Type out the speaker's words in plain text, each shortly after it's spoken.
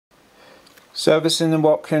Servicing the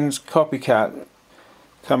Watkins Copicat.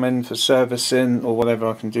 Come in for servicing or whatever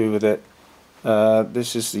I can do with it.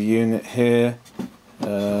 This is the unit here.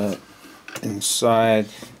 Inside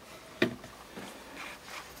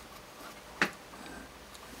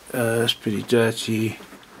it's pretty dirty.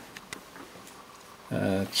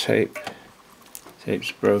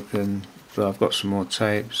 Tape's broken, but I've got some more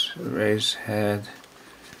tapes. Raised head.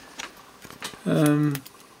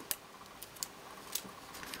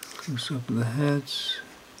 Close up of the heads.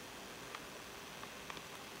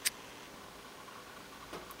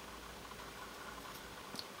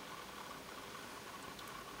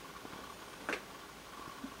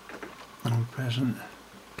 All present.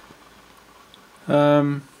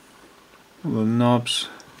 All the knobs.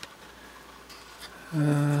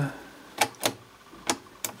 It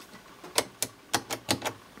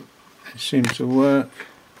seems to work.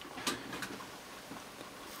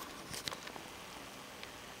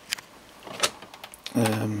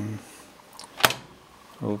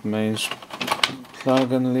 Old mains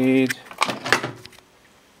plug and lead.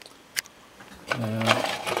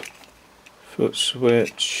 Foot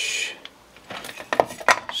switch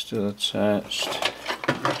still attached.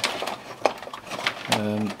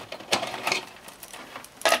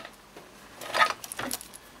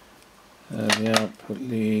 The output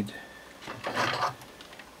lead.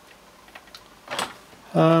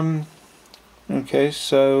 Okay,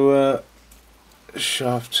 so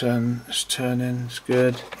shaft turn is turning, it's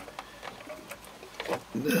good.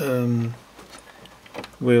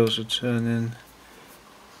 Wheels are turning.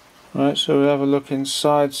 Right, so we'll have a look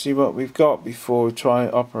inside, see what we've got before we try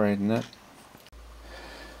operating it.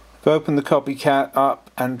 I've opened the Copicat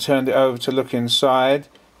up and turned it over to look inside,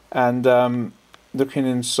 and looking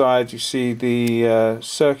inside you see the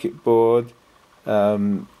circuit board,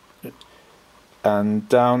 and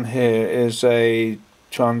down here is a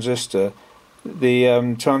transistor.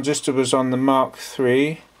 The transistor was on the Mark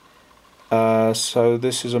III, so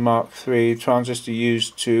this is a Mark III transistor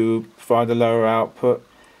used to provide a lower output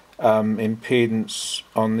impedance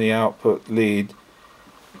on the output lead.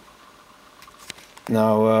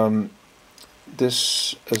 Now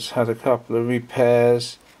this has had a couple of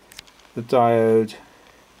repairs. The diode,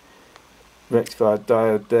 rectified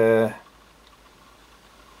diode there,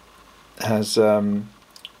 has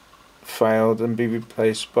failed and be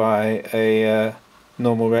replaced by a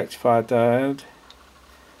normal rectified diode.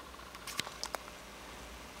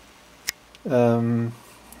 The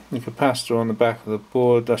capacitor on the back of the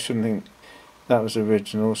board, I shouldn't think that was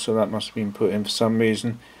original, so that must have been put in for some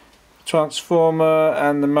reason. Transformer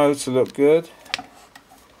and the motor look good.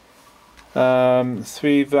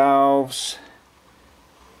 3 valves.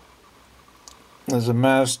 There's a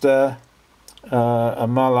Mazda, a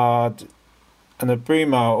Mullard and a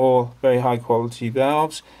Bremar, all very high quality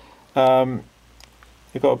valves. They've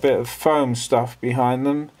got a bit of foam stuff behind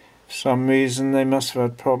them. For some reason they must have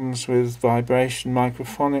had problems with vibration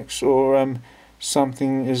microphonics, or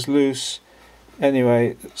something is loose.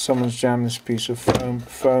 Anyway, someone's jammed this piece of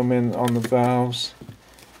foam in on the valves.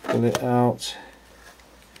 Pull it out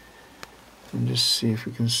and just see if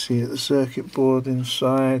we can see the circuit board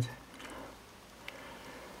inside.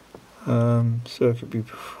 Circuit be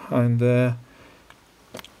behind there.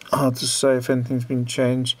 Hard to say if anything's been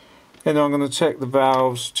changed. And I'm going to check the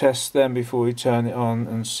valves, test them before we turn it on,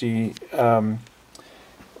 and see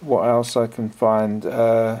what else I can find,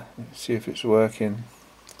 see if it's working.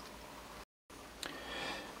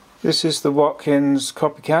 This is the Watkins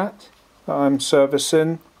Copicat that I'm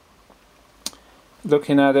servicing.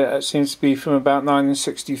 Looking at it, it seems to be from about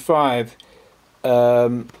 1965.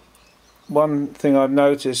 One thing I've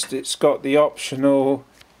noticed, it's got the optional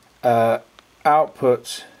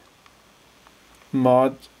output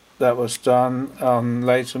mod that was done on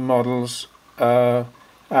later models,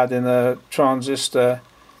 adding a transistor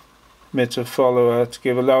emitter follower to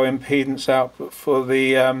give a low impedance output for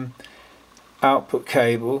the output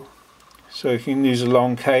cable, so you can use a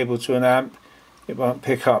long cable to an amp. It won't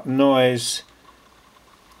pick up noise,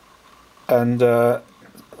 and the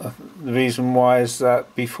reason why is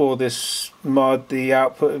that before this mod the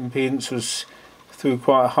output impedance was through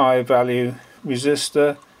quite a high value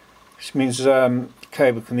resistor, which means the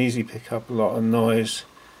cable can easily pick up a lot of noise,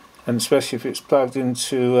 and especially if it's plugged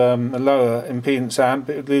into a lower impedance amp,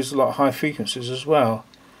 it would lose a lot of high frequencies as well.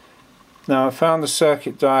 Now I found a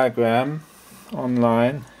circuit diagram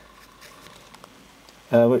online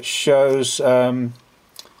which shows the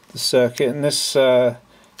circuit, and this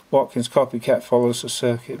Watkins Copicat follows the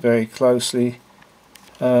circuit very closely.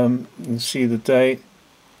 You can see the date,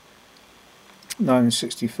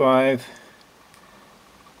 1965,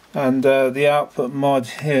 and the output mod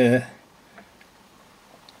here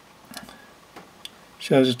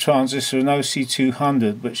shows a transistor, an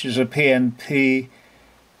OC200, which is a PNP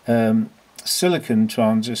silicon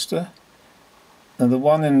transistor. And the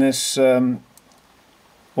one in this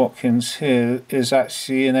Watkins here is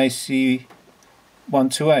actually an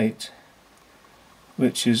AC128,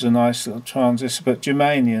 which is a nice little transistor, but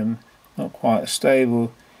germanium, not quite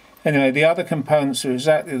stable. Anyway, the other components are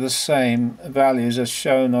exactly the same values as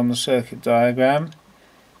shown on the circuit diagram,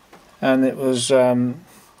 and it was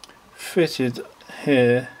fitted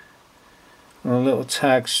here on a little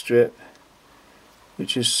tag strip,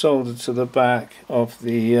 which is soldered to the back of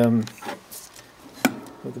the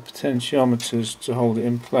potentiometers to hold it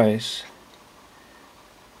in place.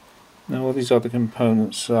 Now all these other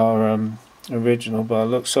components are original by the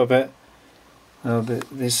looks of it. Now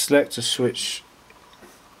the selector switch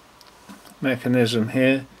mechanism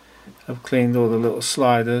here, I've cleaned all the little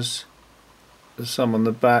sliders. There's some on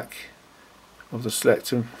the back of the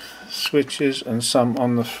selector switches and some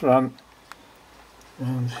on the front.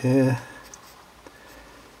 And here,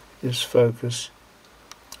 just focus.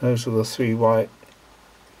 Those are the three white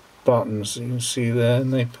buttons you can see there,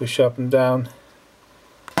 and they push up and down.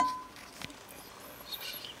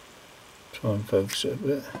 Try and focus it a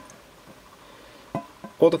bit.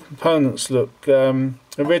 All the components look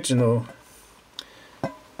original,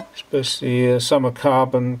 especially some are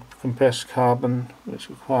carbon, compressed carbon, which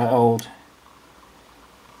are quite old.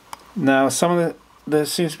 Now there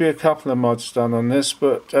seems to be a couple of mods done on this,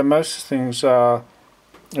 but most things are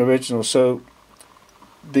original. So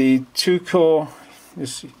the 2-core,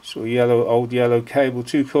 this sort of old yellow cable,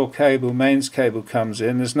 2-core cable, mains cable comes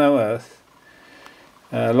in. There's no earth.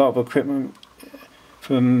 A lot of equipment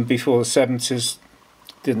from before the 70s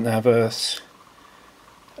didn't have earths.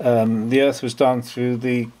 The earth was done through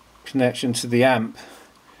the connection to the amp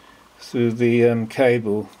through the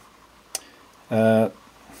cable, to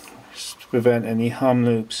prevent any hum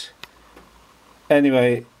loops.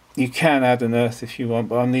 Anyway, you can add an earth if you want,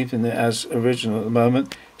 but I'm leaving it as original at the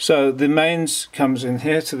moment. So the mains comes in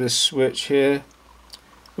here to this switch here,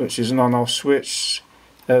 which is an on-off switch.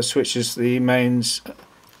 Switches the mains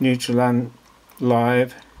neutral and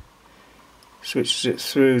live, switches it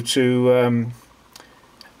through to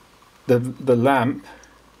the lamp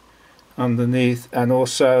underneath, and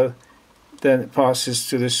also then it passes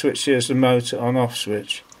to the switch here as the motor on-off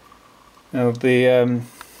switch. Now the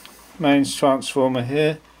mains transformer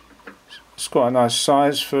here, it's quite a nice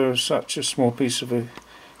size for such a small piece of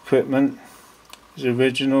equipment. It's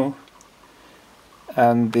original,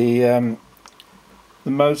 and the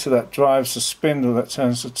motor that drives the spindle that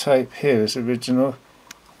turns the tape here is original,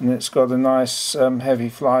 and it's got a nice heavy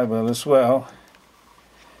flywheel as well,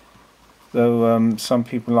 though some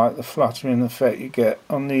people like the fluttering effect you get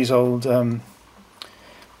on these old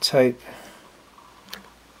tape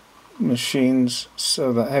machines,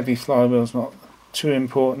 so that heavy flywheel is not too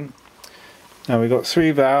important. Now we've got 3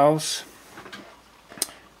 valves.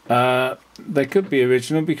 They could be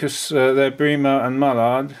original because they're Bremer and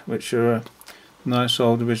Mullard, which are nice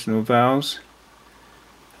old original valves.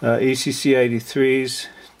 ECC 83s,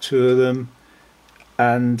 2 of them,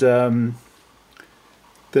 and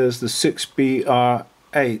there's the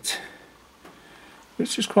 6BR8,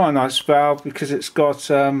 which is quite a nice valve because it's got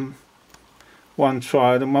 1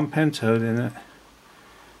 triode and 1 pentode in it,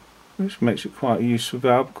 which makes it quite a useful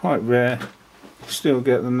valve. Quite rare, still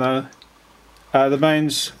get them though. The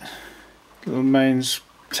little mains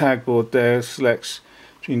tag board there selects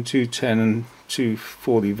between 210 and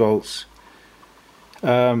 240 volts.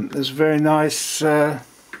 There's very nice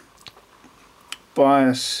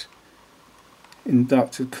bias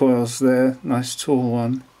inducted coils there, nice tall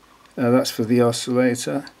one. That's for the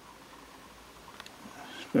oscillator.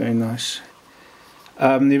 It's very nice.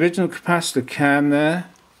 The original capacitor can there,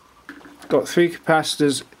 got 3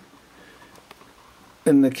 capacitors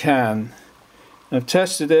in the can. I've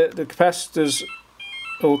tested it, the capacitors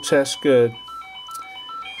all test good.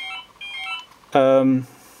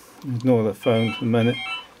 Ignore the phone for a minute.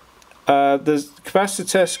 The capacitor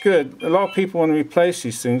tests good. A lot of people want to replace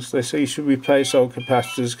these things. They say you should replace old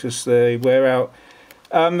capacitors because they wear out.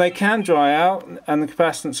 They can dry out and the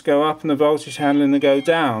capacitance go up and the voltage handling will go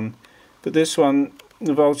down. But this one,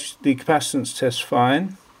 the capacitance tests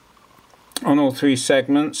fine on all 3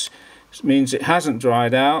 segments. It means it hasn't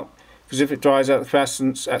dried out, because if it dries out, the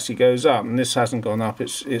capacitance actually goes up, and this hasn't gone up.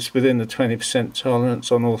 It's within the 20%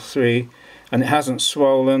 tolerance on all 3, and it hasn't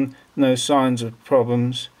swollen. No signs of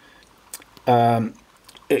problems.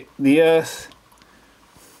 The earth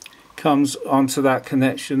comes onto that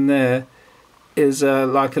connection there, is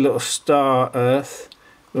like a little star earth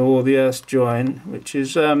where all the earths join, which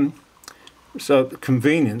is so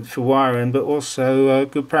convenient for wiring, but also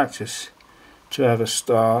good practice to have a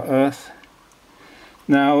star earth.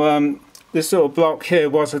 Now this little block here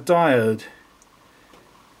was a diode.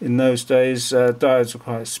 In those days diodes were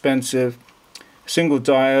quite expensive. Single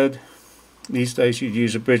diode, these days you'd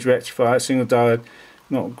use a bridge rectifier. Single diode,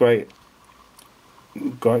 not great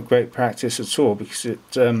practice at all, because it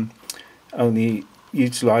only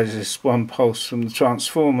utilises one pulse from the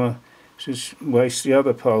transformer, which wastes the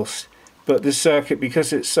other pulse. But this circuit,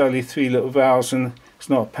 because it's only 3 little valves and it's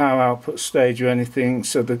not a power output stage or anything,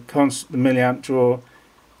 so the milliamp draw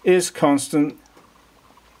is constant,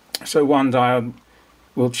 so one diode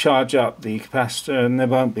will charge up the capacitor and there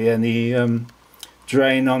won't be any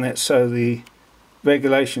drain on it, so the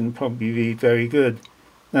regulation will probably be very good.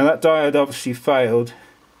 Now that diode obviously failed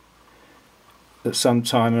at some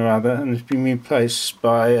time or other and has been replaced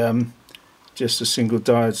by just a single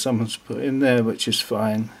diode someone's put in there, which is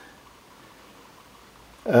fine.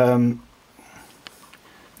 Now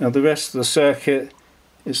the rest of the circuit,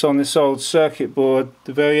 it's on this old circuit board.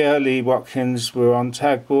 The very early Watkins were on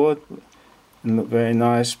tag board and look very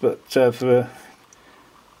nice, but for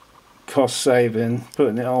cost saving,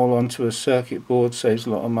 putting it all onto a circuit board saves a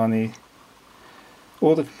lot of money.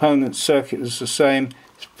 All the components circuit is the same.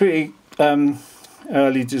 It's pretty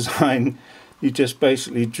early design. You just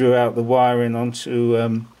basically drew out the wiring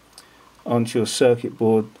onto your circuit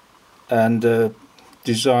board and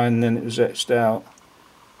design, and then it was etched out.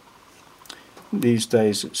 These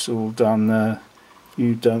days it's all done,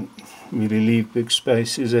 you don't really leave big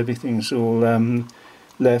spaces, everything's all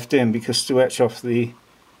left in, because to etch off the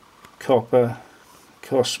copper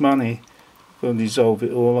costs money. You've got to dissolve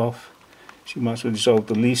it all off, so you might as well dissolve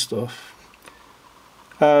the least off.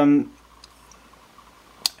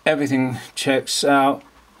 Everything checks out.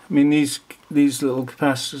 I mean, these little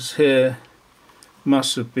capacitors here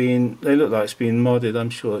must have been, they look like it's been modded. I'm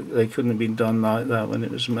sure they couldn't have been done like that when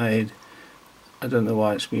it was made. I don't know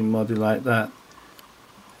why it's been modded like that.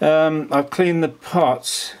 I've cleaned the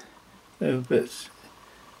pots. They're a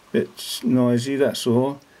bit noisy, that's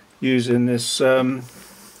all, using this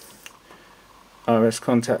RS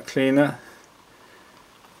contact cleaner.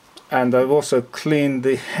 And I've also cleaned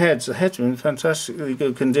the heads. The heads are in fantastically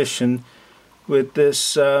good condition with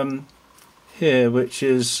this here, which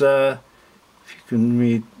is, if you can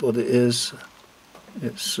read what it is,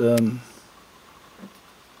 it's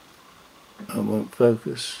I won't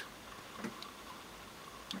focus.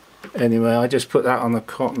 Anyway, I just put that on the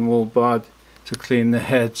cotton wool bud to clean the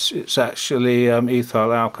heads. It's actually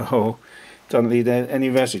ethyl alcohol, doesn't leave any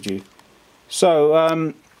residue. So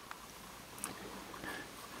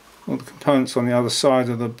all the components on the other side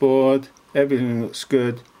of the board, everything looks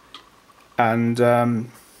good, and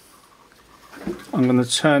I'm going to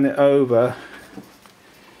turn it over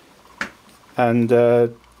and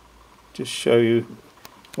just show you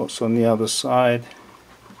what's on the other side.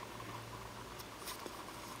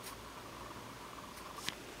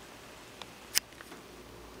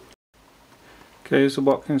 Okay, here's a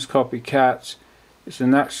Watkins Copicat. It's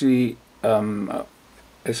actually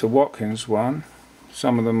it's a Watkins one.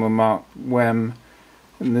 Some of them are marked WEM,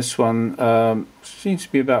 and this one seems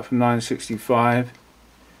to be about from 1965.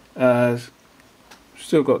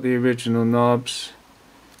 Still got the original knobs,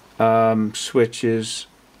 switches,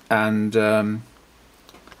 and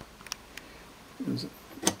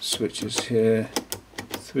switches here,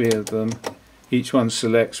 3 of them. Each one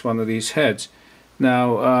selects one of these heads.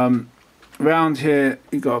 Now around here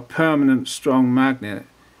you've got a permanent strong magnet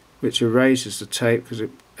which erases the tape because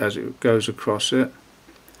as it goes across it.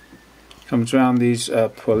 Comes around these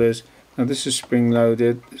pulleys. Now this is spring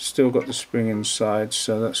loaded, it's still got the spring inside,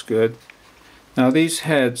 so that's good. Now these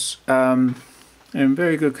heads are in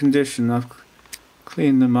very good condition. I've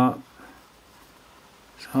cleaned them up.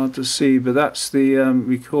 It's hard to see, but that's the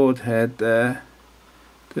record head there.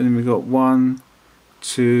 Then we've got 1,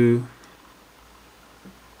 2,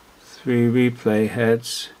 3 replay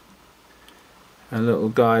heads, a little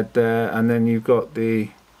guide there, and then you've got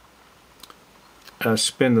the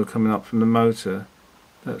spindle coming up from the motor.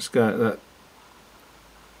 That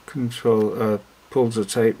control pulls the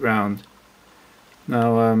tape round.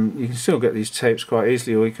 Now you can still get these tapes quite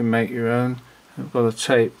easily, or you can make your own. I've got a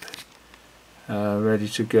tape ready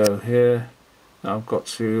to go here. Now I've got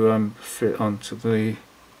to fit onto the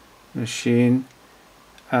machine,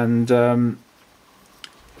 and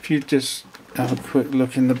if you just have a quick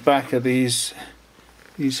look in the back of these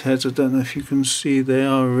heads, I don't know if you can see, they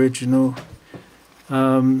are original.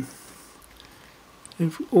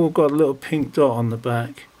 They've all got a little pink dot on the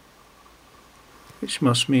back, which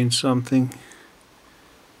must mean something.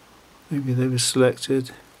 Maybe they were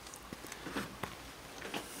selected.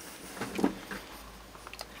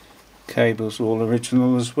 Cables all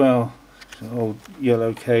original as well. So old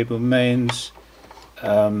yellow cable mains,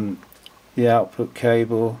 the output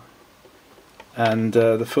cable, and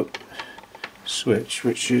the foot switch,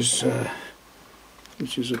 which is a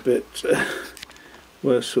bit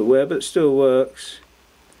worse for wear, but it still works.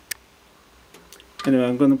 Anyway,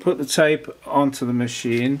 I'm going to put the tape onto the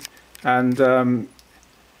machine and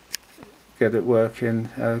get it working,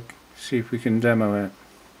 see if we can demo it.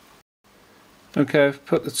 Okay, I've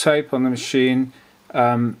put the tape on the machine.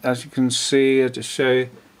 As you can see, I'll just show you,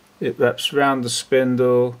 it wraps around the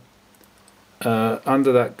spindle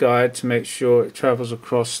under that guide to make sure it travels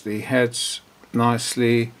across the heads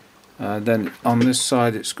nicely. Then on this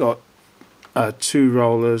side it's got 2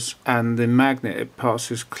 rollers, and the magnet, it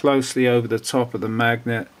passes closely over the top of the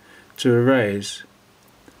magnet to erase.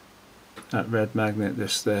 That red magnet,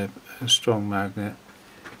 this there, a strong magnet.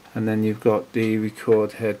 And then you've got the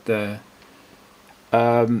record head there.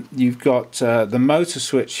 You've got the motor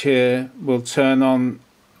switch here will turn on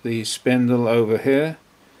the spindle over here,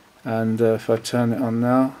 and if I turn it on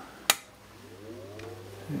now,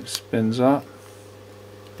 it spins up.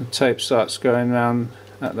 The tape starts going round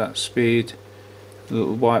at that speed. The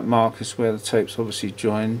little white mark is where the tape's obviously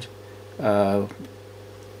joined,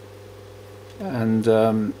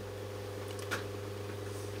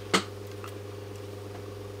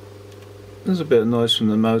 there's a bit of noise from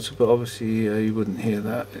the motor, but obviously you wouldn't hear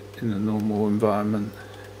that in a normal environment.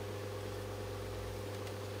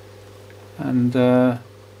 And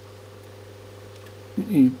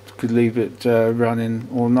you could leave it running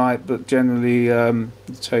all night, but generally the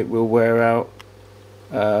tape will wear out.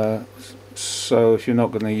 So if you're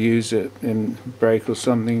not going to use it in break or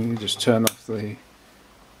something, you just turn off the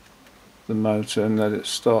motor and let it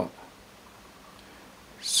stop.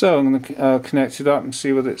 So I'm going to connect it up and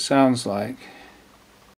see what it sounds like.